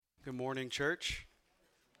Good morning, church.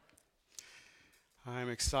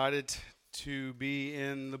 I'm excited to be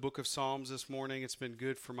in the book of Psalms this morning. It's been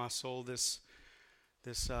good for my soul this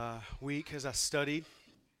week as I studied.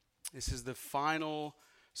 This is the final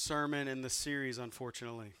sermon in the series,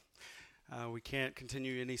 unfortunately. We can't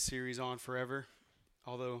continue any series on forever,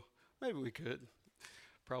 although maybe we could.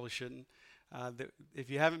 Probably shouldn't.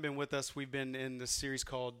 If you haven't been with us, we've been in this series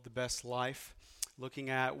called The Best Life,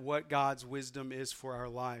 looking at what God's wisdom is for our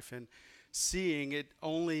life and seeing it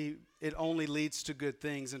only leads to good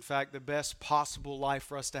things. In fact, the best possible life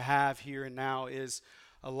for us to have here and now is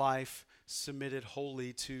a life submitted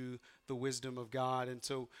wholly to the wisdom of God. And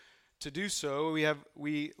so to do so,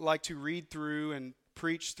 we like to read through and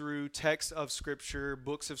preach through texts of Scripture,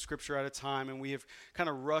 books of Scripture at a time, and we have kind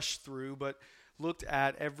of rushed through, but looked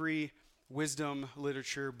at every wisdom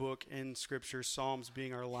literature book in Scripture, Psalms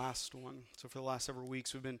being our last one. So for the last several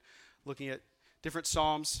weeks, we've been looking at different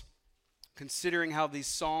Psalms, considering how these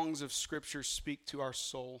songs of Scripture speak to our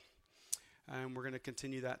soul. And we're going to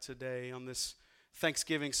continue that today on this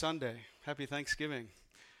Thanksgiving Sunday. Happy Thanksgiving.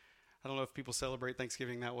 I don't know if people celebrate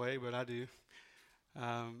Thanksgiving that way, but I do.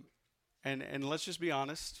 And let's just be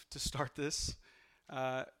honest to start this.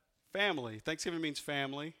 Family. Thanksgiving means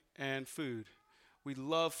family and food. We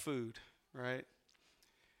love food, right?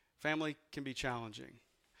 Family can be challenging.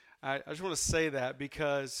 I just want to say that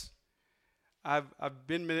because I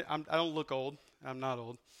don't look old. I'm not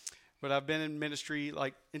old. But I've been in ministry,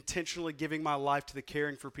 like intentionally giving my life to the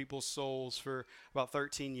caring for people's souls for about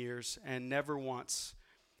 13 years, and never once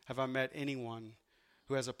have I met anyone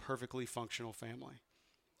who has a perfectly functional family.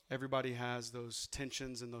 Everybody has those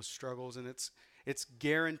tensions and those struggles, and it's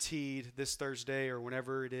guaranteed this Thursday or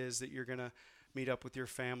whenever it is that you're going to meet up with your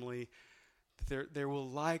family, there will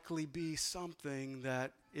likely be something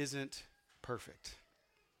that isn't perfect.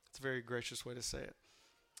 It's a very gracious way to say it.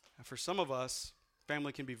 For some of us,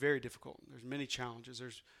 family can be very difficult. There's many challenges.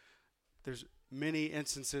 There's many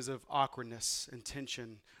instances of awkwardness and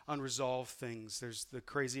tension, unresolved things. There's the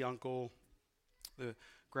crazy uncle, the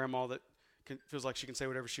grandma that feels like she can say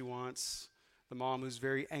whatever she wants, the mom who's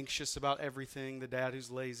very anxious about everything, the dad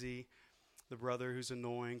who's lazy, the brother who's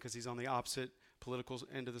annoying because he's on the opposite political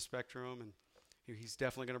end of the spectrum, and he's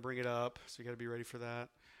definitely going to bring it up, so you got to be ready for that.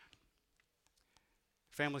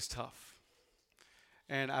 Family's tough.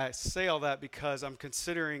 And I say all that because I'm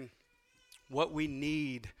considering what we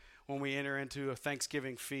need when we enter into a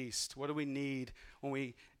Thanksgiving feast. What do we need when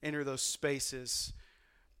we enter those spaces?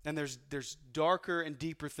 And there's darker and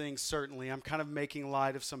deeper things, certainly. I'm kind of making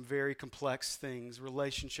light of some very complex things.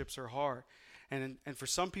 Relationships are hard. And for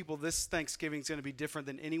some people, this Thanksgiving is going to be different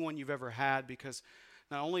than anyone you've ever had, because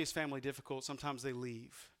not only is family difficult, sometimes they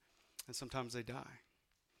leave and sometimes they die.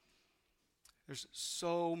 There's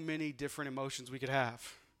so many different emotions we could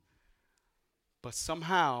have. But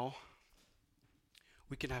somehow,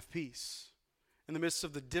 we can have peace. In the midst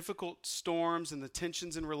of the difficult storms and the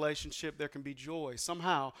tensions in relationship, there can be joy.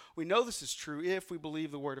 Somehow, we know this is true if we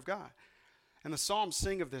believe the Word of God. And the Psalms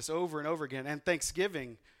sing of this over and over again. And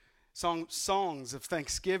Thanksgiving, songs of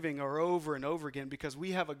thanksgiving are over and over again, because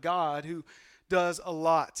we have a God who does a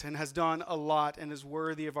lot and has done a lot and is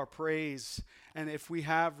worthy of our praise. And if we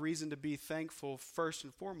have reason to be thankful, first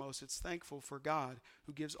and foremost, it's thankful for God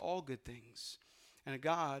who gives all good things, and a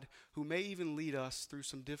God who may even lead us through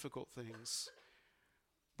some difficult things,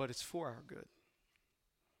 but it's for our good.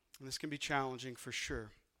 And this can be challenging for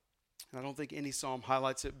sure. And I don't think any psalm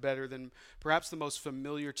highlights it better than perhaps the most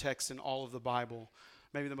familiar text in all of the Bible,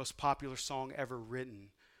 maybe the most popular song ever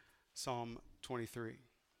written, Psalm 23.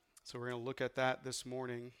 So we're going to look at that this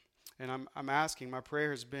morning. And I'm asking, my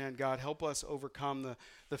prayer has been, God, help us overcome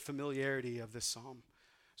the familiarity of this psalm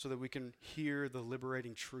so that we can hear the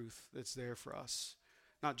liberating truth that's there for us,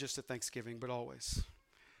 not just at Thanksgiving, but always.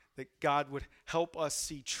 That God would help us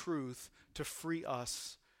see truth to free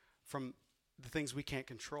us from the things we can't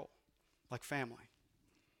control, like family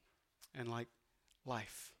and like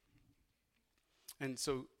life. And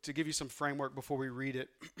so to give you some framework before we read it,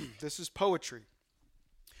 this is poetry.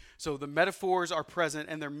 So the metaphors are present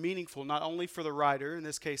and they're meaningful not only for the writer, in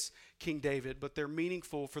this case King David, but they're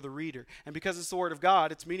meaningful for the reader. And because it's the Word of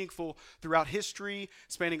God, it's meaningful throughout history,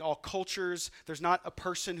 spanning all cultures. There's not a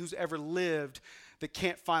person who's ever lived that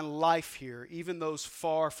can't find life here. Even those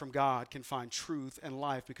far from God can find truth and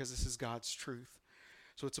life because this is God's truth.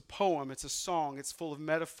 So it's a poem, it's a song, it's full of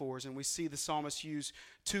metaphors, and we see the psalmist use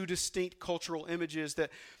two distinct cultural images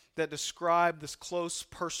that describe this close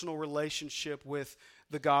personal relationship with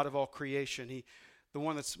the God of all creation. The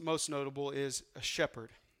one that's most notable is a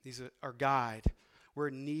shepherd. He's our guide.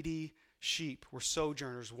 We're needy sheep. We're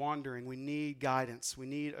sojourners, wandering. We need guidance. We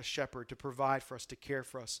need a shepherd to provide for us, to care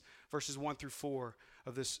for us. Verses 1 through 4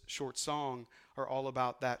 of this short song are all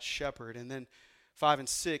about that shepherd. And then 5 and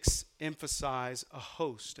 6 emphasize a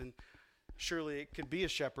host. And surely it could be a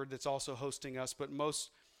shepherd that's also hosting us, but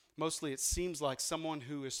mostly it seems like someone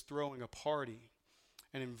who is throwing a party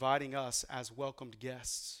and inviting us as welcomed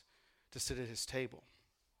guests to sit at his table.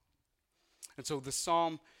 And so the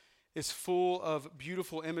psalm is full of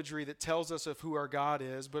beautiful imagery that tells us of who our God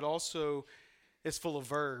is, but also is full of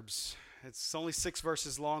verbs. It's only 6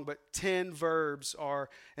 verses long, but 10 verbs are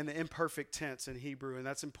in the imperfect tense in Hebrew. And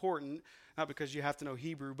that's important, not because you have to know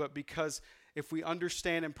Hebrew, but because if we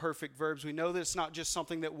understand imperfect verbs, we know that it's not just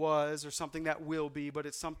something that was or something that will be, but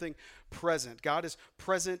it's something present. God is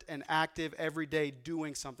present and active every day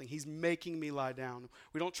doing something. He's making me lie down.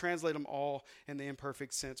 We don't translate them all in the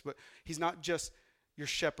imperfect sense, but he's not just your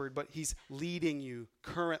shepherd, but he's leading you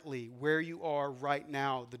currently where you are right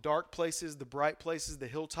now. The dark places, the bright places, the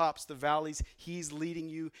hilltops, the valleys, he's leading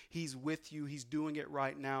you. He's with you. He's doing it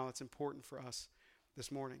right now. It's important for us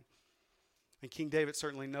this morning. And King David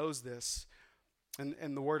certainly knows this.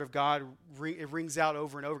 And the word of God, it rings out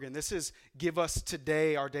over and over again. This is, give us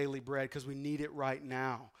today our daily bread, because we need it right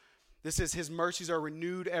now. This is, his mercies are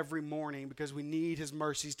renewed every morning, because we need his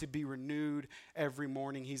mercies to be renewed every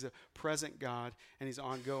morning. He's a present God, and he's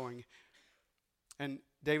ongoing. And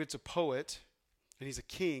David's a poet, and he's a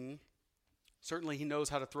king. Certainly he knows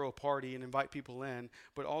how to throw a party and invite people in,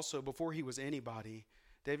 but also before he was anybody,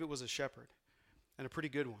 David was a shepherd, and a pretty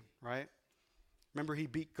good one, right? Remember, he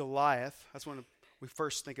beat Goliath. That's when we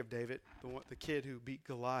first think of David, the kid who beat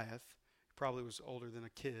Goliath. He probably was older than a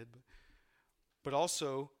kid. But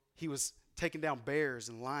also, he was taking down bears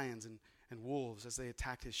and lions and wolves as they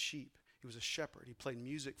attacked his sheep. He was a shepherd. He played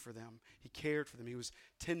music for them. He cared for them. He was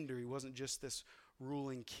tender. He wasn't just this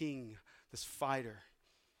ruling king, this fighter.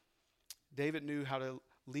 David knew how to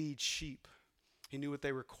lead sheep. He knew what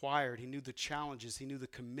they required. He knew the challenges. He knew the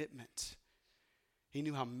commitment. He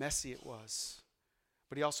knew how messy it was.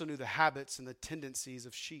 But he also knew the habits and the tendencies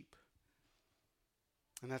of sheep.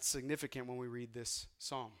 And that's significant when we read this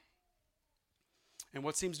psalm. And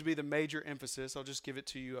what seems to be the major emphasis, I'll just give it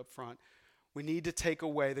to you up front. We need to take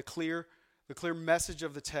away the clear message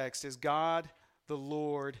of the text is God, the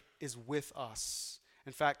Lord, is with us.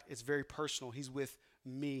 In fact, it's very personal. He's with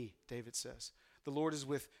me, David says. The Lord is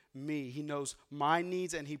with me. He knows my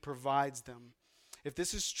needs and he provides them. If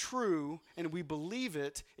this is true and we believe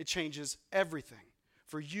it, it changes everything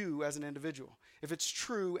for you as an individual. If it's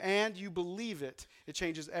true and you believe it, it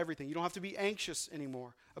changes everything. You don't have to be anxious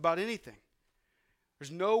anymore about anything.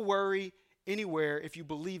 There's no worry anywhere if you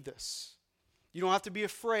believe this. You don't have to be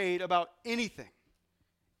afraid about anything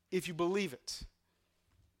if you believe it.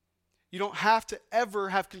 You don't have to ever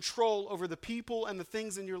have control over the people and the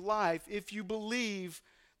things in your life if you believe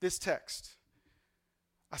this text.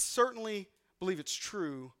 I certainly believe it's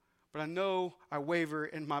true, but I know I waver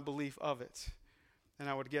in my belief of it. And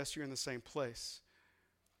I would guess you're in the same place.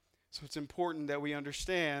 So it's important that we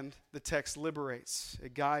understand the text liberates.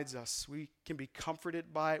 It guides us. We can be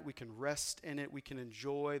comforted by it. We can rest in it. We can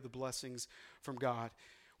enjoy the blessings from God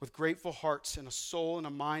with grateful hearts and a soul and a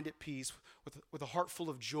mind at peace, with a heart full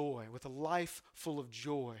of joy, with a life full of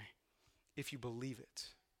joy, if you believe it.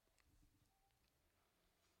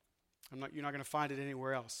 You're not going to find it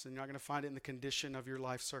anywhere else, and you're not going to find it in the condition of your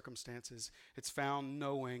life circumstances. It's found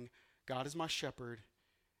knowing God is my shepherd,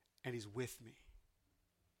 and he's with me.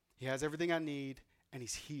 He has everything I need, and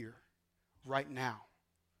he's here right now,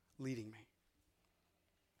 leading me.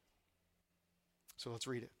 So let's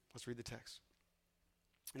read it. Let's read the text.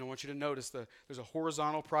 And I want you to notice there's a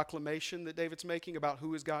horizontal proclamation that David's making about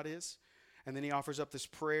who his God is. And then he offers up this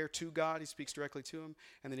prayer to God. He speaks directly to him.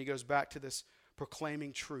 And then he goes back to this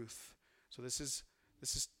proclaiming truth. So this is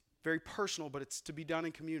very personal, but it's to be done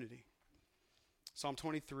in community. Psalm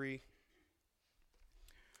 23,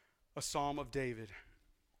 a psalm of David.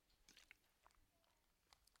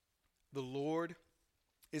 The Lord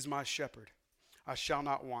is my shepherd. I shall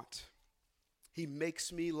not want. He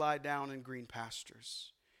makes me lie down in green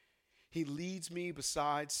pastures. He leads me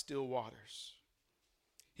beside still waters.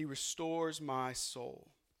 He restores my soul.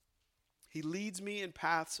 He leads me in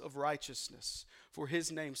paths of righteousness for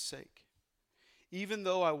his name's sake. Even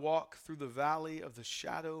though I walk through the valley of the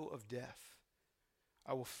shadow of death,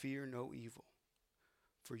 I will fear no evil,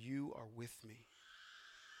 for you are with me.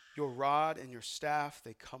 Your rod and your staff,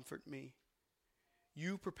 they comfort me.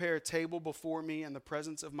 You prepare a table before me in the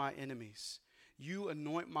presence of my enemies. You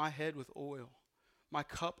anoint my head with oil. My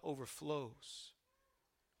cup overflows.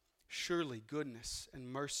 Surely goodness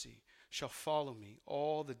and mercy shall follow me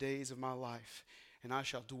all the days of my life, and I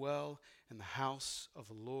shall dwell in the house of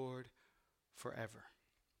the Lord forever.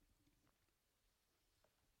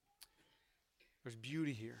 There's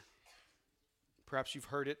beauty here. Perhaps you've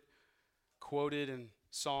heard it quoted in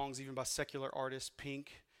songs even by secular artists,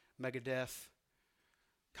 Pink, Megadeth,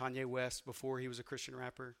 Kanye West before he was a Christian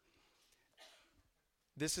rapper.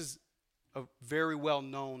 This is a very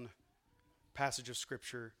well-known passage of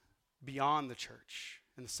Scripture beyond the church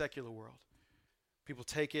in the secular world. People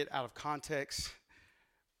take it out of context.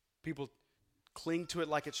 People cling to it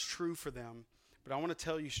like it's true for them. But I want to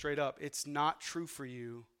tell you straight up, it's not true for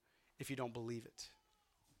you if you don't believe it.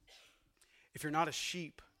 If you're not a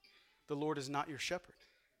sheep, the Lord is not your shepherd.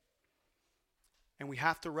 And we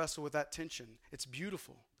have to wrestle with that tension. It's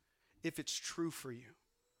beautiful if it's true for you.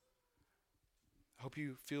 I hope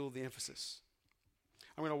you feel the emphasis.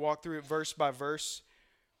 I'm going to walk through it verse by verse,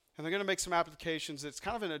 and I'm going to make some applications. It's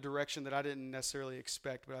kind of in a direction that I didn't necessarily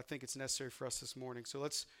expect, but I think it's necessary for us this morning. So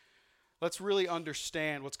let's really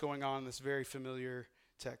understand what's going on in this very familiar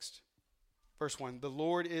text. Verse 1, the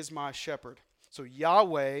Lord is my shepherd. So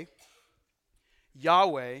Yahweh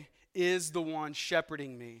is the one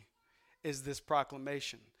shepherding me, is this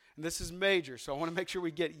proclamation. And this is major, so I want to make sure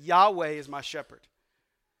we get Yahweh is my shepherd.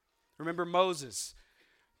 Remember Moses,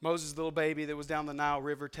 the little baby that was down the Nile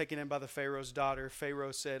River, taken in by the Pharaoh's daughter.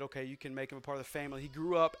 Pharaoh said, okay, you can make him a part of the family. He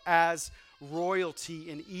grew up as royalty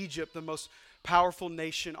in Egypt, the most powerful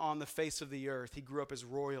nation on the face of the earth. He grew up as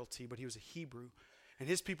royalty, but he was a Hebrew. And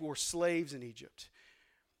his people were slaves in Egypt.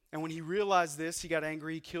 And when he realized this, he got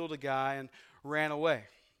angry. He killed a guy and ran away.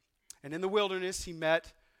 And in the wilderness, he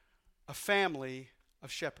met a family of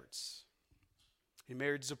shepherds. He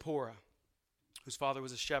married Zipporah, whose father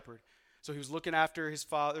was a shepherd. So he was looking after his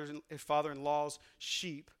father-in-law's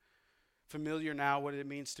sheep, familiar now what it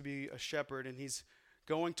means to be a shepherd, and he's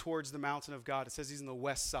going towards the mountain of God. It says he's on the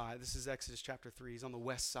west side. This is Exodus chapter 3. He's on the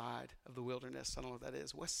west side of the wilderness. I don't know what that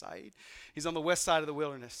is. West side? He's on the west side of the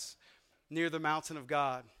wilderness, near the mountain of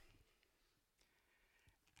God.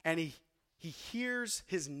 And he hears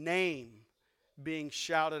his name being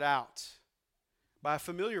shouted out by a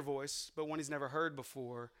familiar voice, but one he's never heard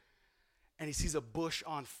before. And he sees a bush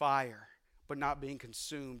on fire, but not being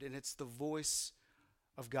consumed. And it's the voice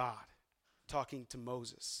of God talking to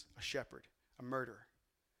Moses, a shepherd, a murderer,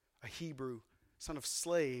 a Hebrew, son of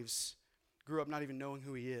slaves, grew up not even knowing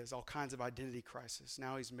who he is, all kinds of identity crisis.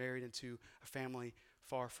 Now he's married into a family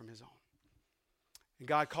far from his own. And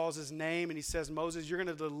God calls his name and he says, Moses, you're going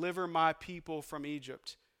to deliver my people from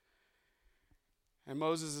Egypt. And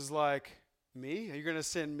Moses is like, me? Are you going to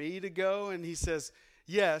send me to go? And he says,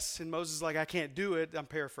 yes. And Moses is like, I can't do it. I'm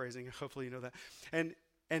paraphrasing. Hopefully you know that.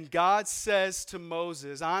 And God says to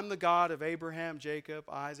Moses, I'm the God of Abraham, Jacob,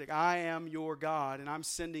 Isaac. I am your God, and I'm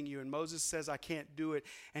sending you. And Moses says, I can't do it.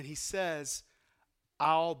 And he says,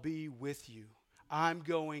 I'll be with you. I'm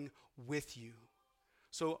going with you.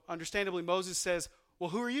 So understandably, Moses says, well,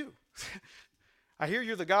 who are you? I hear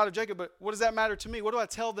you're the God of Jacob, but what does that matter to me? What do I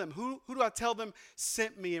tell them? Who do I tell them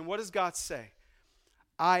sent me? And what does God say?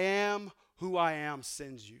 I am who I am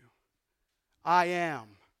sends you. I am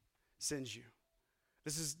sends you.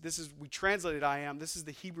 This is we translated I am. This is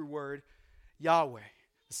the Hebrew word Yahweh.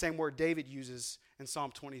 The same word David uses in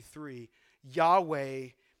Psalm 23. Yahweh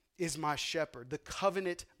is my shepherd, the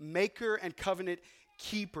covenant maker and covenant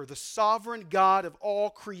keeper, the sovereign God of all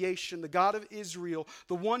creation, the God of Israel,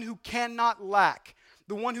 the one who cannot lack,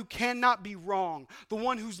 the one who cannot be wrong, the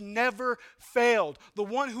one who's never failed, the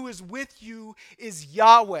one who is with you is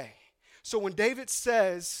Yahweh. So when David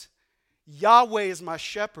says, Yahweh is my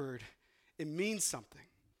shepherd, it means something.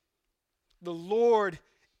 The Lord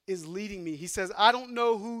is leading me. He says, I don't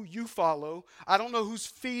know who you follow. I don't know who's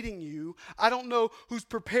feeding you. I don't know who's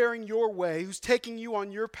preparing your way, who's taking you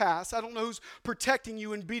on your path. I don't know who's protecting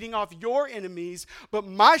you and beating off your enemies, but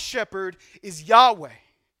my shepherd is Yahweh.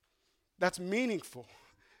 That's meaningful.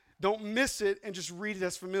 Don't miss it and just read it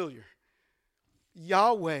as familiar.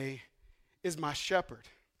 Yahweh is my shepherd.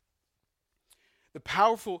 The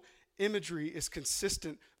powerful imagery is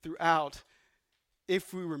consistent throughout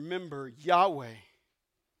if we remember Yahweh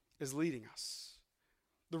is leading us.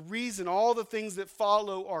 The reason all the things that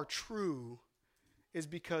follow are true is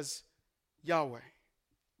because Yahweh.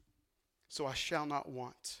 So I shall not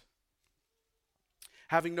want.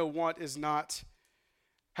 Having no want is not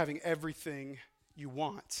having everything you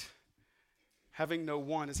want. Having no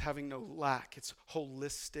want is having no lack. It's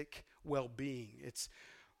holistic well-being. It's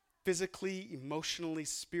physically, emotionally,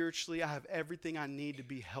 spiritually, I have everything I need to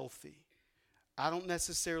be healthy. I don't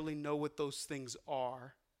necessarily know what those things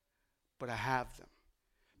are, but I have them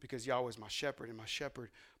because Yahweh is my shepherd, and my shepherd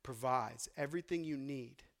provides everything you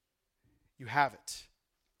need. You have it.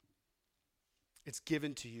 It's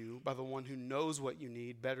given to you by the one who knows what you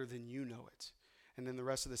need better than you know it. And then the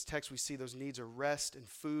rest of this text, we see those needs are rest and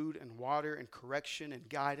food and water and correction and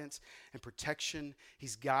guidance and protection.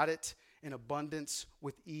 He's got it in abundance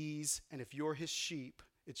with ease. And if you're his sheep,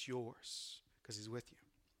 it's yours because he's with you.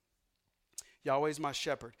 Yahweh is my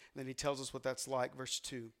shepherd. And then he tells us what that's like. Verse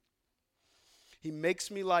 2. He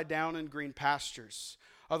makes me lie down in green pastures.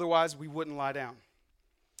 Otherwise, we wouldn't lie down.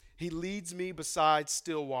 He leads me beside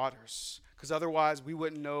still waters, because otherwise we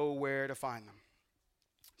wouldn't know where to find them.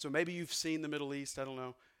 So maybe you've seen the Middle East, I don't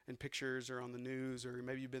know, in pictures or on the news, or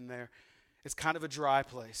maybe you've been there. It's kind of a dry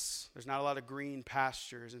place. There's not a lot of green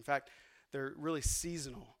pastures. In fact, they're really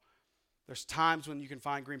seasonal. There's times when you can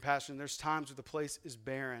find green pastures, and there's times where the place is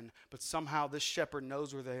barren, but somehow this shepherd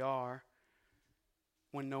knows where they are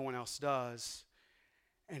when no one else does,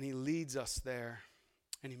 and he leads us there,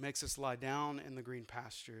 and he makes us lie down in the green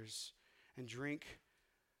pastures and drink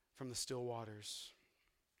from the still waters.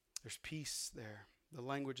 There's peace there. The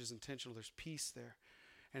language is intentional. There's peace there.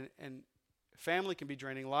 And family can be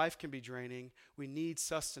draining. Life can be draining. We need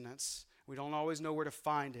sustenance. We don't always know where to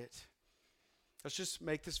find it. Let's just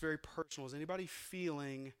make this very personal. Is anybody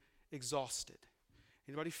feeling exhausted?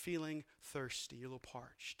 Anybody feeling thirsty? You're a little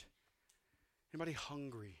parched. Anybody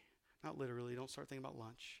hungry? Not literally. Don't start thinking about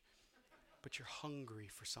lunch. But you're hungry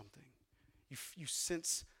for something. You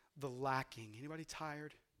sense the lacking. Anybody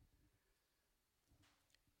tired?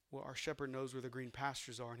 Well, our shepherd knows where the green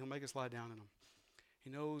pastures are, and he'll make us lie down in them. He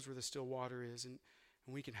knows where the still water is, and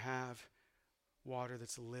we can have water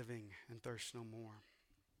that's living and thirst no more.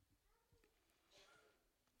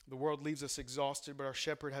 The world leaves us exhausted, but our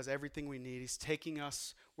shepherd has everything we need. He's taking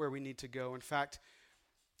us where we need to go. In fact,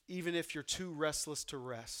 even if you're too restless to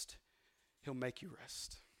rest, he'll make you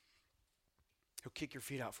rest. He'll kick your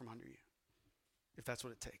feet out from under you, if that's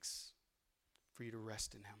what it takes for you to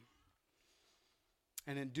rest in him.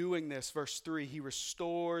 And in doing this, verse 3, he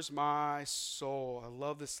restores my soul. I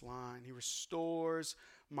love this line. He restores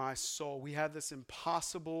my soul. We have this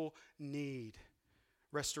impossible need,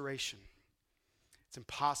 restoration. It's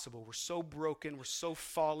impossible. We're so broken. We're so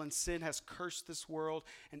fallen. Sin has cursed this world,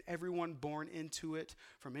 and everyone born into it,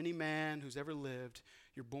 from any man who's ever lived,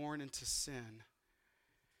 you're born into sin.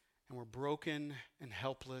 And we're broken and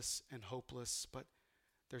helpless and hopeless, but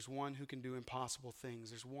there's one who can do impossible things.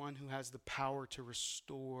 There's one who has the power to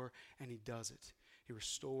restore, and he does it. He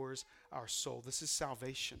restores our soul. This is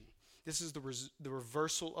salvation. This is the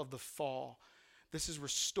reversal of the fall. This is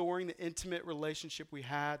restoring the intimate relationship we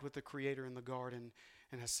had with the Creator in the garden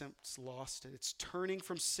and has since lost it. It's turning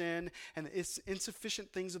from sin and the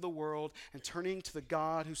insufficient things of the world and turning to the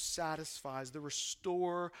God who satisfies, the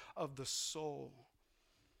restorer of the soul.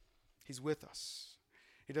 He's with us.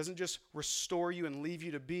 He doesn't just restore you and leave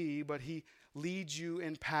you to be, but he leads you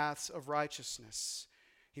in paths of righteousness.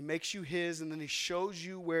 He makes you his, and then he shows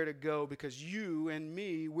you where to go, because you and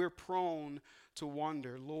me, we're prone to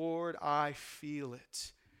wander. Lord, I feel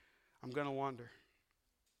it. I'm going to wander.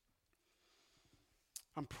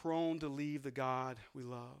 I'm prone to leave the God we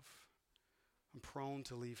love. I'm prone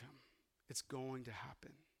to leave him. It's going to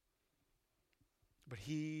happen. But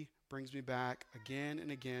he brings me back again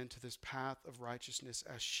and again to this path of righteousness.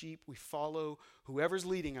 As sheep, we follow whoever's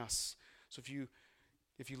leading us. So if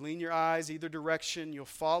you lean your eyes either direction, you'll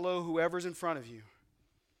follow whoever's in front of you.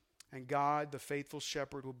 And God, the faithful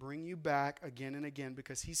shepherd, will bring you back again and again,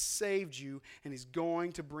 because he saved you and he's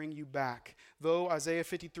going to bring you back. Though Isaiah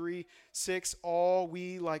 53:6, all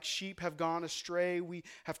we like sheep have gone astray, we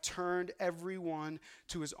have turned everyone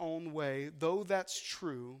to his own way. Though that's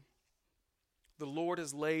true, the Lord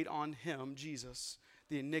has laid on him, Jesus,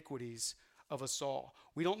 the iniquities of us all.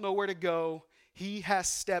 We don't know where to go. He has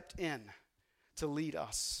stepped in to lead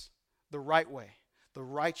us the right way, the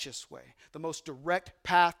righteous way. The most direct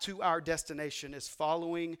path to our destination is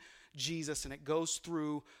following Jesus, and it goes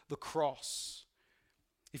through the cross.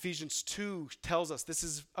 Ephesians 2 tells us this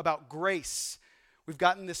is about grace. We've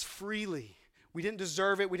gotten this freely. We didn't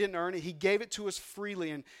deserve it. We didn't earn it. He gave it to us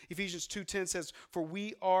freely. And Ephesians 2:10 says, for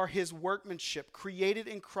we are his workmanship, created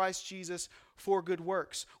in Christ Jesus for good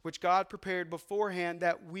works, which God prepared beforehand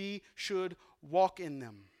that we should walk in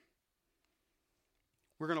them.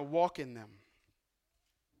 We're going to walk in them.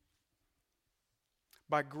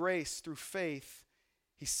 By grace, through faith,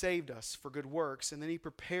 he saved us for good works, and then he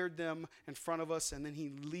prepared them in front of us, and then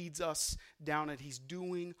he leads us down it. He's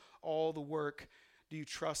doing all the work. Do you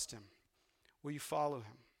trust him? Will you follow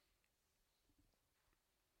him?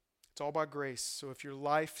 It's all by grace. So if your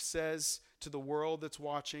life says to the world that's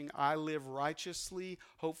watching, I live righteously.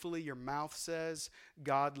 Hopefully your mouth says,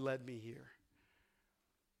 God led me here.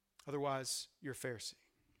 Otherwise, you're a Pharisee.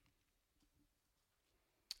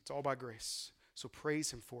 It's all by grace. So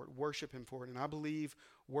praise him for it. Worship him for it. And I believe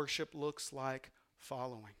worship looks like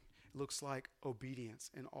following. It looks like obedience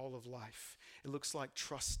in all of life. It looks like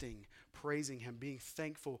trusting, praising him, being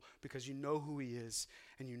thankful because you know who he is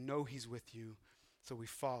and you know he's with you. So we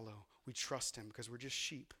follow. We trust him because we're just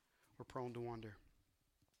sheep. We're prone to wander.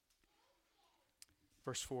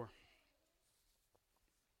 Verse 4.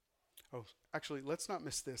 Oh, actually, let's not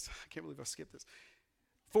miss this. I can't believe I skipped this.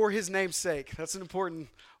 For his name's sake. That's an important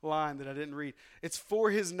line that I didn't read. It's for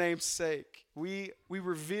his name's sake. We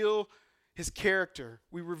reveal his character.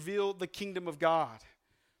 We reveal the kingdom of God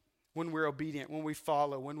when we're obedient, when we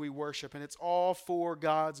follow, when we worship. And it's all for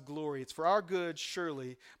God's glory. It's for our good,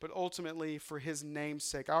 surely, but ultimately for his name's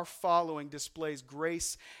sake. Our following displays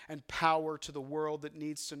grace and power to the world that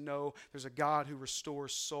needs to know there's a God who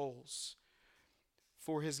restores souls.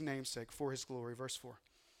 For his name's sake, for his glory. Verse 4.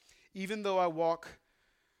 Even though I walk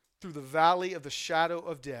through the valley of the shadow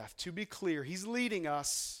of death. To be clear, he's leading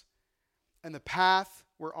us, and the path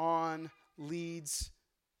we're on leads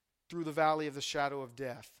through the valley of the shadow of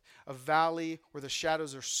death. A valley where the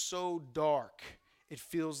shadows are so dark, it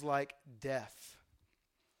feels like death.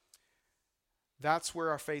 That's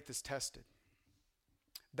where our faith is tested.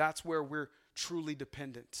 That's where we're truly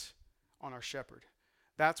dependent on our shepherd.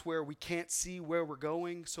 That's where we can't see where we're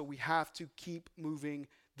going, so we have to keep moving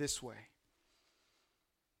this way.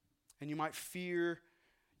 And you might fear,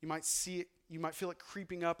 you might see it, you might feel it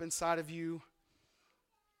creeping up inside of you.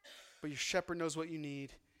 But your shepherd knows what you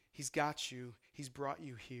need. He's got you. He's brought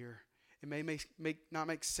you here. It may not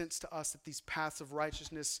make sense to us that these paths of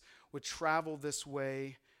righteousness would travel this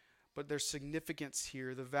way, but there's significance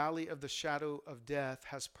here. The valley of the shadow of death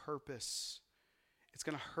has purpose. It's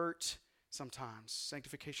going to hurt sometimes.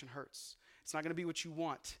 Sanctification hurts. It's not going to be what you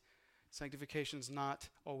want. Sanctification is not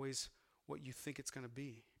always what you think it's going to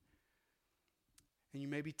be. And you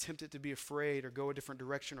may be tempted to be afraid or go a different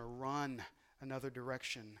direction or run another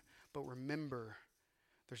direction. But remember,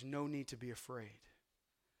 there's no need to be afraid.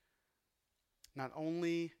 Not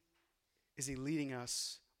only is he leading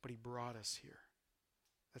us, but he brought us here.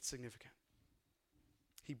 That's significant.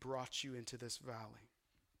 He brought you into this valley.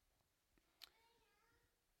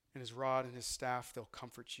 And his rod and his staff, they'll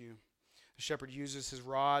comfort you. The shepherd uses his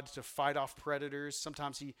rod to fight off predators.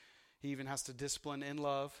 Sometimes he even has to discipline in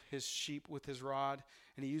love his sheep with his rod.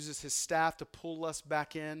 And he uses his staff to pull us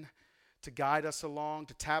back in, to guide us along,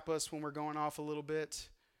 to tap us when we're going off a little bit.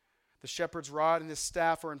 The shepherd's rod and his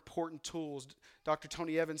staff are important tools. Dr.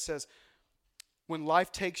 Tony Evans says, when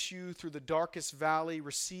life takes you through the darkest valley,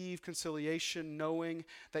 receive conciliation, knowing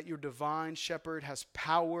that your divine shepherd has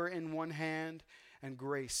power in one hand and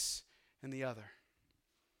grace in the other.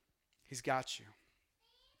 He's got you.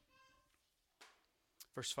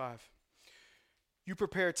 Verse 5. You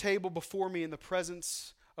prepare a table before me in the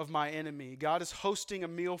presence of my enemy. God is hosting a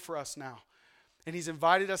meal for us now. And he's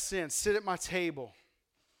invited us in. Sit at my table.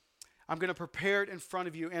 I'm going to prepare it in front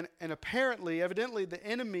of you. And apparently, evidently, the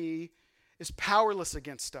enemy is powerless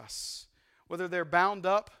against us. Whether they're bound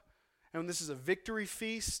up and this is a victory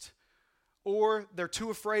feast, or they're too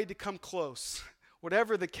afraid to come close.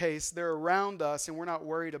 Whatever the case, they're around us and we're not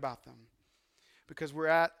worried about them. Because we're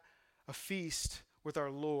at a feast with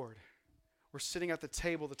our Lord. We're sitting at the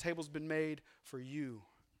table. The table's been made for you.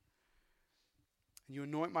 And you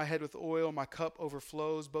anoint my head with oil, my cup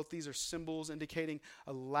overflows. Both these are symbols indicating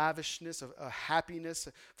a lavishness, a happiness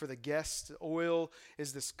for the guests. Oil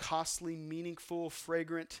is this costly, meaningful,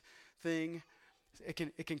 fragrant thing. It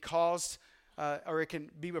can cause, or it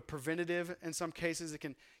can be a preventative in some cases. It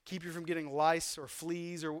can keep you from getting lice or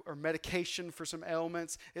fleas or medication for some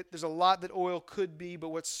ailments. There's a lot that oil could be, but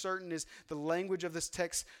what's certain is the language of this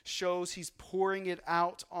text shows he's pouring it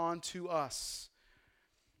out onto us.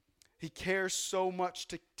 He cares so much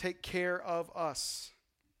to take care of us.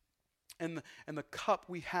 And the cup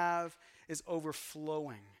we have is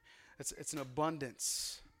overflowing. It's an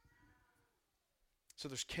abundance. So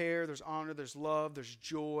there's care, there's honor, there's love, there's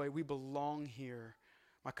joy. We belong here.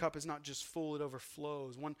 My cup is not just full, it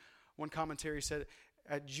overflows. One commentary said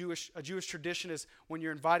a Jewish tradition is when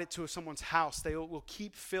you're invited to someone's house, they will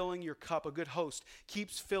keep filling your cup. A good host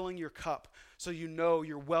keeps filling your cup so you know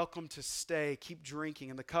you're welcome to stay. Keep drinking.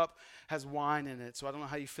 And the cup has wine in it, so I don't know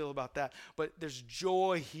how you feel about that. But there's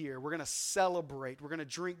joy here. We're going to celebrate. We're going to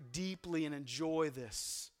drink deeply and enjoy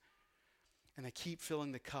this. And they keep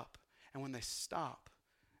filling the cup. And when they stop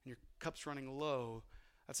and your cup's running low,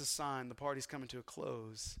 that's a sign the party's coming to a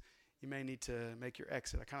close. You may need to make your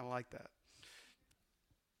exit. I kind of like that.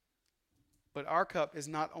 But our cup is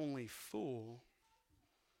not only full,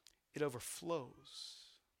 it overflows.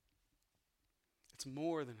 It's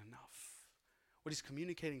more than enough. What he's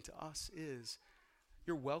communicating to us is,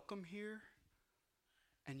 you're welcome here,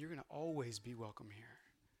 and you're going to always be welcome here.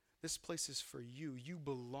 This place is for you. You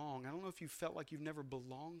belong. I don't know if you felt like you've never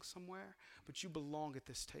belonged somewhere, but you belong at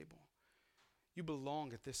this table. You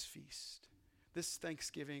belong at this feast. This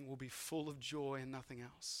Thanksgiving will be full of joy and nothing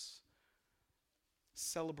else.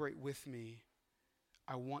 Celebrate with me.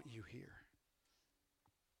 I want you here.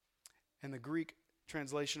 And the Greek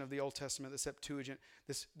translation of the Old Testament, the Septuagint,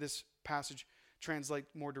 this passage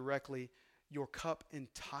translates more directly, your cup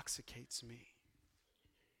intoxicates me.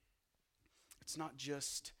 It's not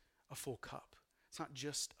just a full cup. It's not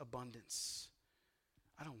just abundance.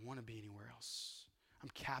 I don't want to be anywhere else. I'm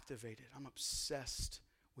captivated. I'm obsessed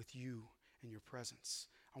with you and your presence.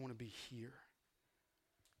 I want to be here.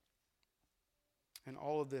 And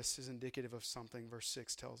all of this is indicative of something, verse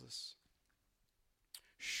 6 tells us.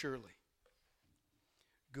 Surely,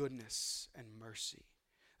 goodness and mercy.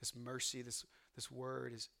 This mercy, this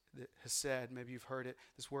word is hesed, maybe you've heard it.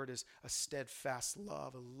 This word is a steadfast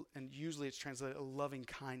love, and usually it's translated a loving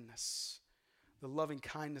kindness. The loving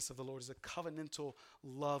kindness of the Lord is a covenantal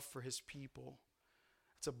love for his people.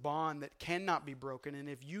 It's a bond that cannot be broken, and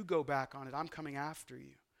if you go back on it, I'm coming after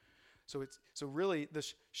you. So really,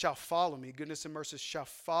 this shall follow me, goodness and mercy shall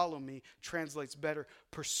follow me, translates better,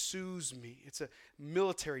 pursues me. It's a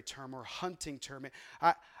military term or hunting term.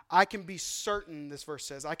 I can be certain, this verse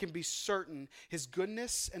says, I can be certain his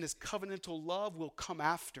goodness and his covenantal love will come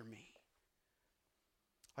after me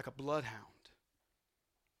like a bloodhound.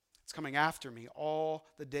 It's coming after me all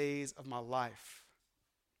the days of my life,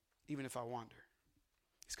 even if I wander.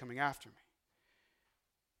 He's coming after me.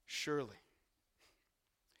 Surely.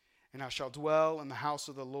 And I shall dwell in the house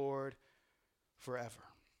of the Lord forever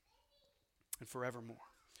and forevermore.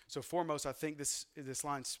 So foremost, I think this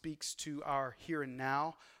line speaks to our here and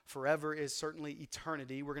now. Forever is certainly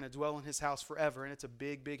eternity. We're going to dwell in his house forever, and it's a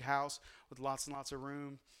big, big house with lots and lots of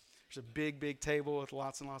room. There's a big, big table with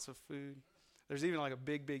lots and lots of food. There's even like a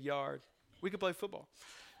big, big yard. We could play football.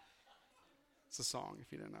 It's a song, if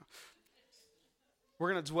you didn't know.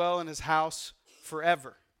 We're going to dwell in his house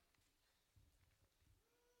forever.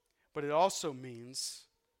 But it also means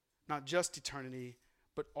not just eternity,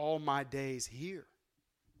 but all my days here.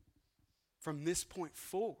 From this point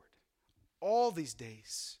forward, all these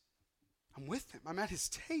days, I'm with him. I'm at his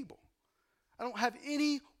table. I don't have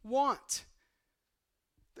any want.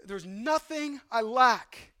 There's nothing I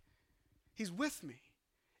lack. He's with me.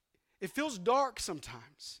 It feels dark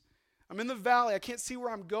sometimes. I'm in the valley. I can't see where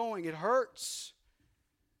I'm going. It hurts.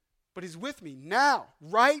 But he's with me now,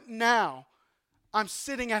 right now. I'm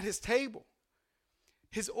sitting at his table.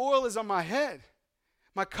 His oil is on my head.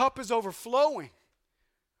 My cup is overflowing.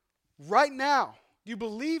 Right now, do you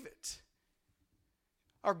believe it?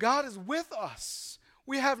 Our God is with us.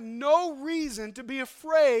 We have no reason to be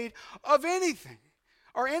afraid of anything.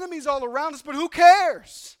 Our enemies all around us, but who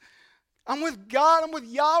cares? I'm with God. I'm with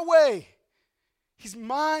Yahweh. He's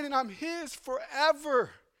mine and I'm his forever.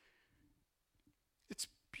 It's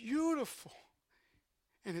beautiful.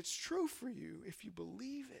 And it's true for you if you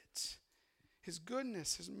believe it. His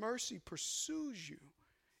goodness, his mercy pursues you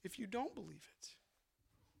if you don't believe it.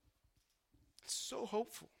 It's so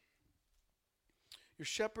hopeful. Your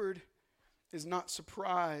shepherd is not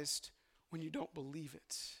surprised when you don't believe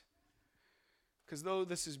it. Because though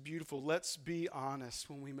this is beautiful, let's be honest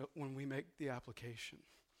when we make the application.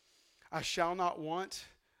 I shall not want,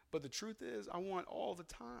 but the truth is I want all the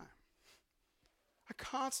time. I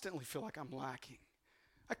constantly feel like I'm lacking.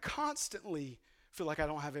 I constantly feel like I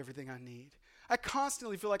don't have everything I need. I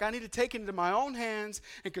constantly feel like I need to take it into my own hands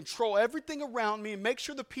and control everything around me and make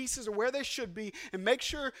sure the pieces are where they should be and make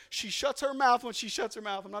sure she shuts her mouth when she shuts her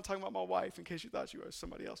mouth. I'm not talking about my wife in case you thought she was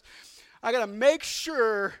somebody else. I got to make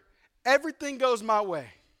sure everything goes my way.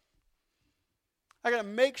 I got to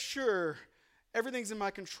make sure everything's in my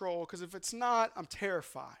control because if it's not, I'm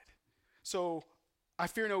terrified. So I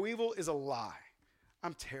fear no evil is a lie.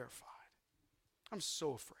 I'm terrified. I'm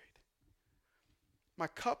so afraid. My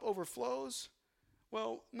cup overflows.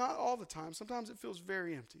 Well, not all the time. Sometimes it feels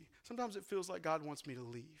very empty. Sometimes it feels like God wants me to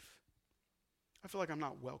leave. I feel like I'm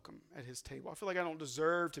not welcome at his table. I feel like I don't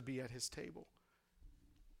deserve to be at his table.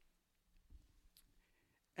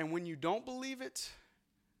 And when you don't believe it,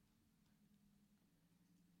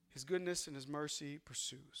 his goodness and his mercy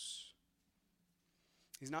pursues.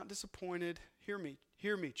 He's not disappointed. Hear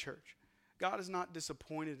me, church. God is not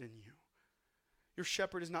disappointed in you. Your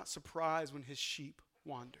shepherd is not surprised when his sheep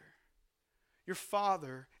wander. Your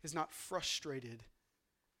father is not frustrated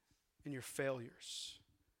in your failures,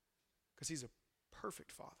 because he's a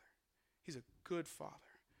perfect father. He's a good father.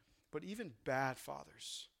 But even bad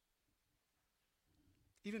fathers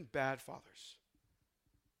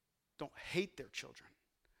don't hate their children.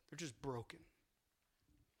 They're just broken.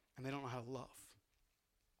 And they don't know how to love.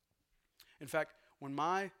 In fact, when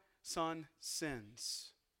my son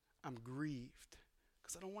sins, I'm grieved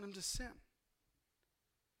because I don't want him to sin.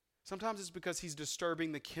 Sometimes it's because he's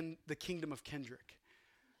disturbing the kingdom of Kendrick.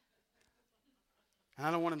 And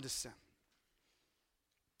I don't want him to sin.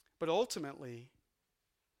 But ultimately,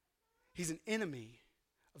 he's an enemy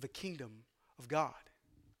of the kingdom of God.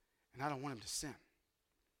 And I don't want him to sin.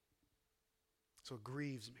 So it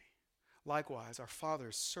grieves me. Likewise, our Father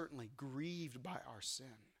is certainly grieved by our sin.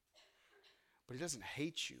 But he doesn't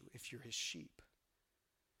hate you if you're his sheep.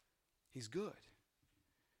 He's good.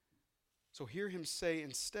 So hear him say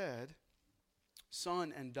instead,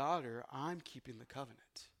 son and daughter, I'm keeping the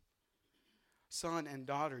covenant. Son and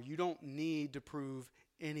daughter, you don't need to prove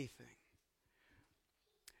anything.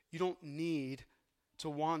 You don't need to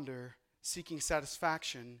wander seeking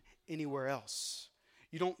satisfaction anywhere else.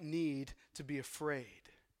 You don't need to be afraid,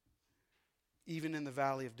 even in the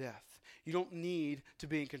valley of death. You don't need to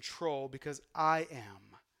be in control because I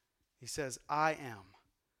am. He says, I am.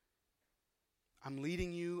 I'm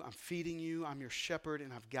leading you, I'm feeding you, I'm your shepherd,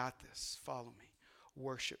 and I've got this. Follow me.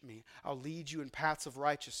 Worship me. I'll lead you in paths of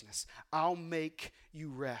righteousness. I'll make you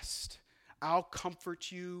rest. I'll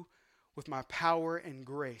comfort you with my power and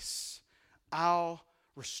grace. I'll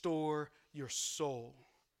restore your soul.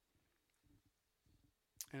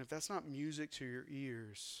 And if that's not music to your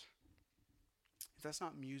ears, if that's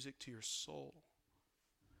not music to your soul,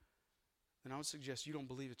 then I would suggest you don't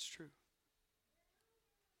believe it's true.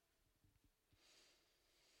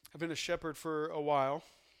 I've been a shepherd for a while.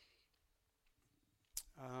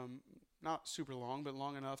 Not super long, but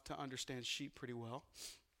long enough to understand sheep pretty well.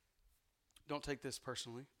 Don't take this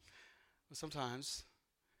personally. But sometimes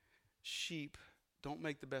sheep don't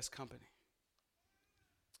make the best company.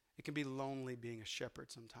 It can be lonely being a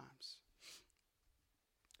shepherd sometimes.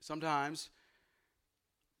 Sometimes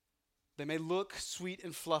they may look sweet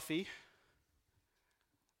and fluffy,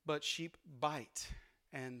 but sheep bite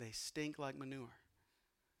and they stink like manure.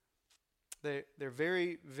 They're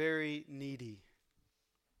very, very needy.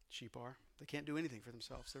 Sheep are. They can't do anything for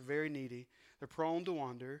themselves. They're very needy. They're prone to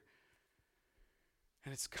wander.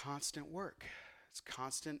 And it's constant work. It's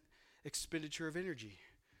constant expenditure of energy.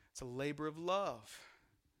 It's a labor of love.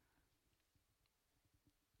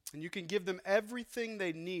 And you can give them everything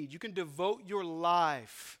they need. You can devote your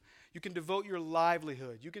life. You can devote your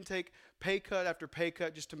livelihood. You can take pay cut after pay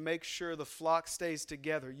cut just to make sure the flock stays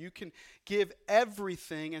together. You can give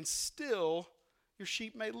everything and still your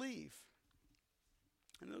sheep may leave.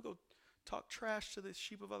 And they'll go talk trash to the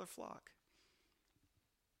sheep of other flock.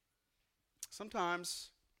 Sometimes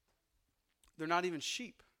they're not even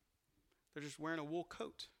sheep. They're just wearing a wool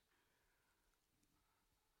coat.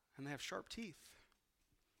 And they have sharp teeth.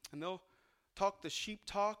 And they'll talk the sheep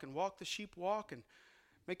talk and walk the sheep walk and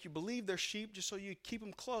make you believe they're sheep just so you keep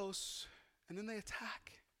them close. And then they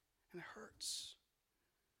attack. And it hurts.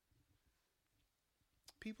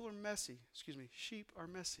 Sheep are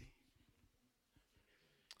messy.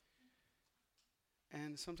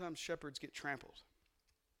 And sometimes shepherds get trampled.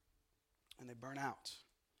 And they burn out.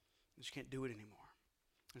 They just can't do it anymore.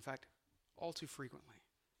 In fact, all too frequently,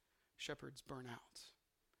 shepherds burn out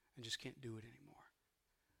and just can't do it anymore.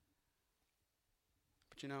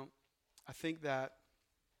 But I think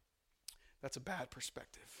that's a bad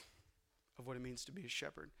perspective of what it means to be a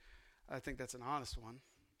shepherd. I think that's an honest one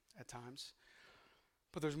at times.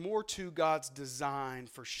 But there's more to God's design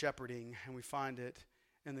for shepherding, and we find it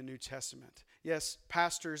in the New Testament. Yes,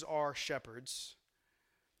 pastors are shepherds,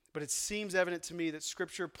 but it seems evident to me that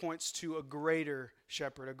Scripture points to a greater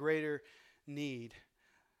shepherd, a greater need.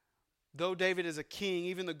 Though David is a king,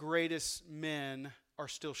 even the greatest men are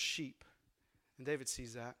still sheep. And David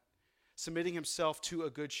sees that, submitting himself to a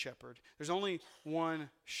good shepherd. There's only one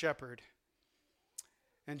shepherd.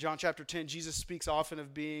 In John chapter 10, Jesus speaks often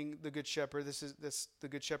of being the good shepherd. This is the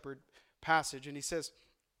good shepherd passage. And he says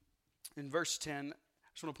in verse 10,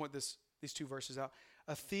 I just want to point these two verses out.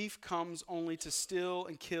 A thief comes only to steal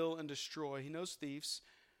and kill and destroy. He knows thieves.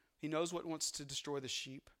 He knows what wants to destroy the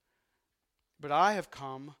sheep. But I have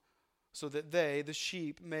come so that they, the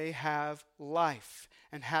sheep, may have life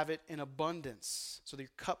and have it in abundance, so that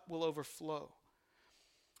your cup will overflow.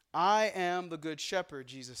 I am the good shepherd,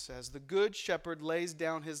 Jesus says. The good shepherd lays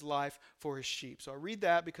down his life for his sheep. So I read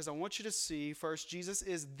that because I want you to see, first, Jesus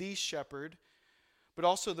is the shepherd, but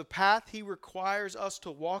also the path he requires us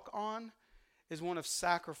to walk on is one of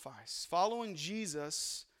sacrifice. Following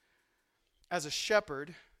Jesus as a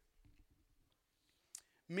shepherd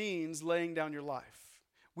means laying down your life.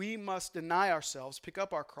 We must deny ourselves, pick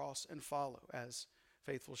up our cross, and follow as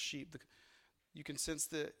faithful sheep. You can sense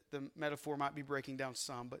the metaphor might be breaking down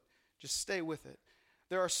some, but just stay with it.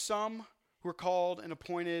 There are some who are called and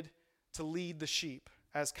appointed to lead the sheep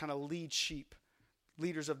as kind of lead sheep,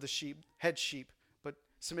 leaders of the sheep, head sheep, but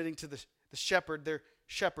submitting to the shepherd. They're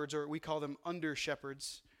shepherds, or we call them under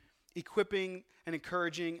shepherds, equipping and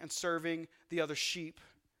encouraging and serving the other sheep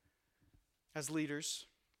as leaders.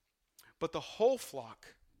 But the whole flock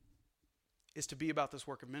is to be about this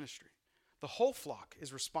work of ministry. The whole flock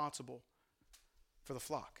is responsible for the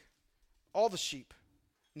flock. All the sheep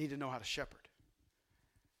need to know how to shepherd.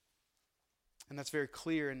 And that's very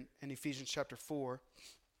clear in Ephesians chapter 4,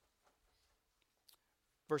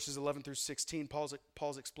 verses 11 through 16.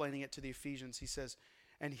 Paul's explaining it to the Ephesians. He says,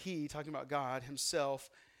 and he, talking about God himself,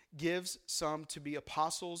 gives some to be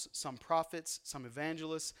apostles, some prophets, some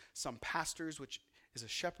evangelists, some pastors, which is a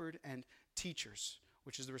shepherd, and teachers,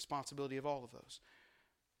 which is the responsibility of all of those.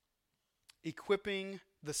 Equipping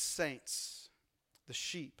the saints, the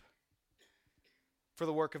sheep, for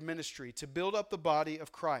the work of ministry, to build up the body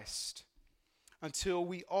of Christ, until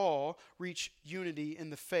we all reach unity in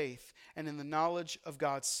the faith and in the knowledge of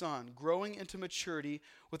God's Son, growing into maturity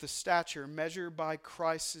with a stature measured by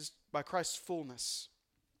Christ's fullness.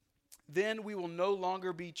 Then we will no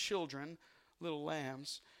longer be children, little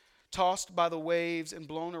lambs, tossed by the waves and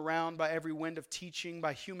blown around by every wind of teaching,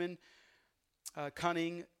 by human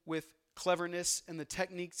cunning, with cleverness and the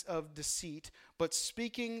techniques of deceit, but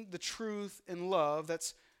speaking the truth in love,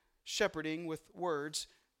 that's shepherding with words.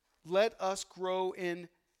 Let us grow in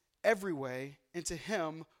every way into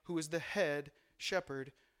him who is the head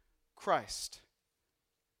shepherd, Christ.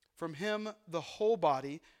 From him the whole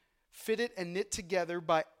body, fitted and knit together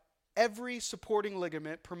by every supporting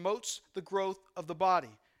ligament, promotes the growth of the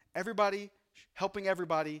body. Everybody helping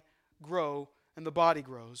everybody grow, and the body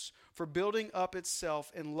grows, for building up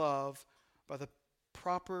itself in love by the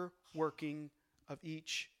proper working of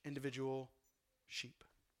each individual sheep.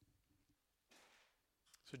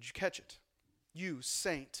 So did you catch it? You,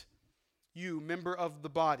 saint, you, member of the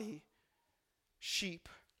body, sheep,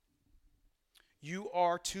 you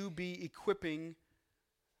are to be equipping,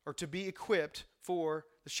 or to be equipped for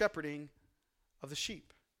the shepherding of the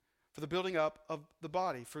sheep, for the building up of the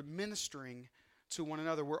body, for ministering to one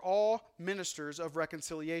another. We're all ministers of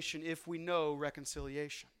reconciliation if we know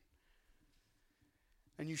reconciliation.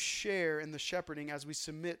 And you share in the shepherding as we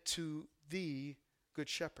submit to the good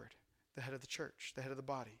shepherd, the head of the church, the head of the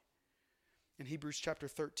body. And Hebrews chapter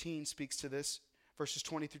 13 speaks to this, verses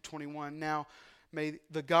 20 through 21. Now, may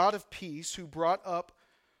the God of peace, who brought up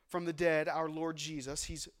from the dead our Lord Jesus,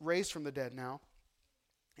 he's raised from the dead now,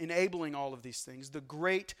 enabling all of these things, the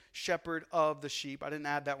great shepherd of the sheep. I didn't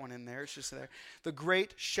add that one in there, it's just there. The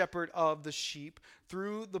great shepherd of the sheep,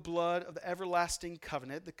 through the blood of the everlasting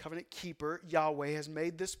covenant, the covenant keeper, Yahweh, has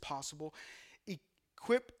made this possible.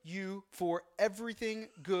 Equip you for everything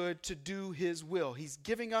good to do his will. He's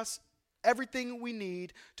giving us everything we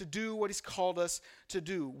need to do what he's called us to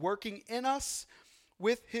do, working in us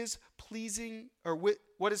with his pleasing, or with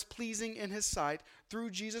what is pleasing in his sight, through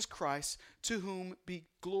Jesus Christ, to whom be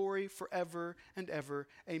glory forever and ever.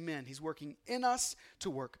 Amen. He's working in us to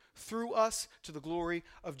work through us to the glory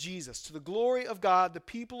of Jesus. To the glory of God, the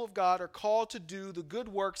people of God are called to do the good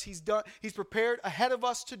works he's prepared ahead of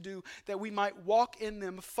us to do, that we might walk in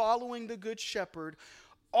them, following the good shepherd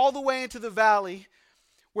all the way into the valley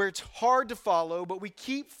where it's hard to follow, but we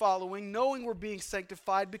keep following, knowing we're being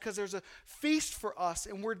sanctified because there's a feast for us,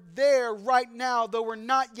 and we're there right now, though we're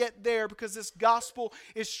not yet there, because this gospel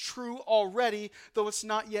is true already, though it's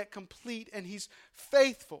not yet complete, and he's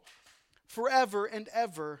faithful forever and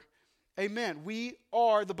ever. Amen. We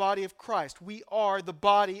are the body of Christ. We are the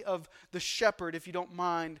body of the shepherd, if you don't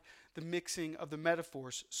mind the mixing of the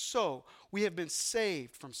metaphors. So, we have been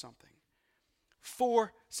saved from something,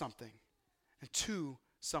 for something, and to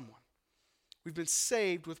someone. We've been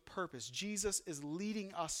saved with purpose. Jesus is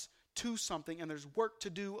leading us to something, and there's work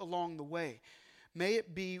to do along the way. May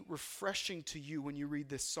it be refreshing to you when you read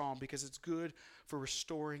this psalm, because it's good for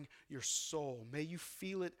restoring your soul. May you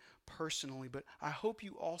feel it personally, but I hope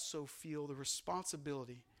you also feel the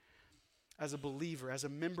responsibility as a believer, as a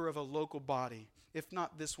member of a local body. If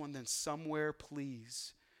not this one, then somewhere,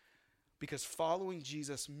 please. Because following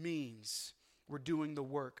Jesus means we're doing the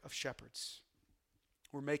work of shepherds.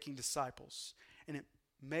 We're making disciples, and it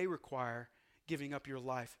may require giving up your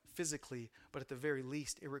life physically, but at the very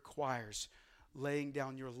least, it requires laying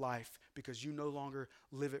down your life because you no longer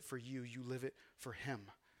live it for you, you live it for him.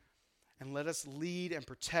 And let us lead and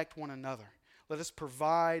protect one another. Let us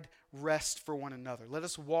provide rest for one another. Let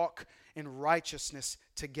us walk in righteousness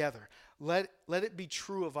together. Let it be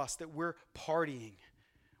true of us that we're partying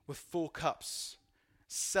with full cups,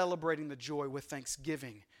 celebrating the joy with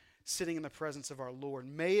thanksgiving, sitting in the presence of our Lord.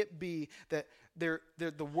 May it be that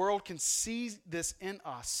the world can see this in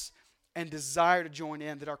us and desire to join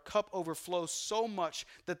in, that our cup overflows so much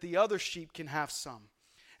that the other sheep can have some.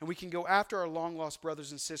 And we can go after our long-lost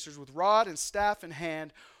brothers and sisters with rod and staff in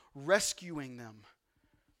hand, rescuing them,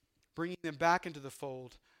 bringing them back into the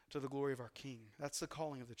fold to the glory of our King. That's the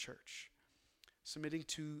calling of the church. Submitting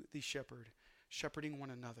to the shepherd, shepherding one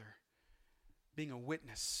another, being a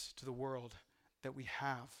witness to the world that we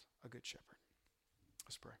have a good shepherd.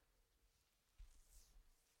 Let's pray.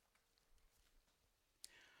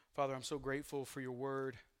 Father, I'm so grateful for your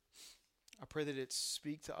word. I pray that it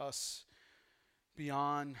speak to us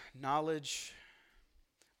beyond knowledge,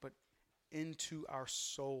 but into our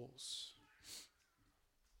souls.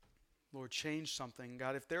 Lord, change something.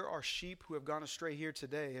 God, if there are sheep who have gone astray here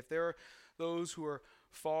today, if there are those who are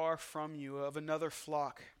far from you, of another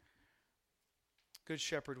flock, Good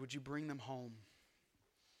Shepherd, would you bring them home?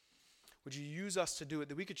 Would you use us to do it,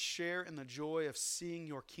 that we could share in the joy of seeing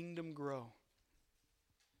your kingdom grow?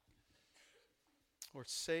 Lord,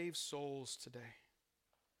 save souls today.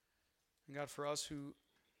 And God, for us who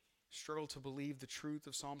struggle to believe the truth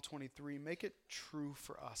of Psalm 23, make it true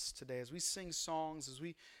for us today. As we sing songs, as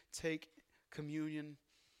we take communion,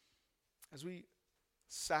 as we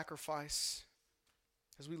sacrifice,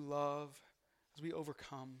 as we love, as we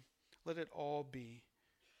overcome, let it all be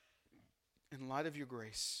in light of your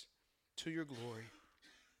grace, to your glory,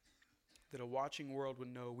 that a watching world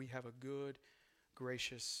would know we have a good,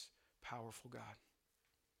 gracious, powerful God.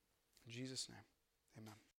 In Jesus' name,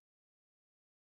 amen.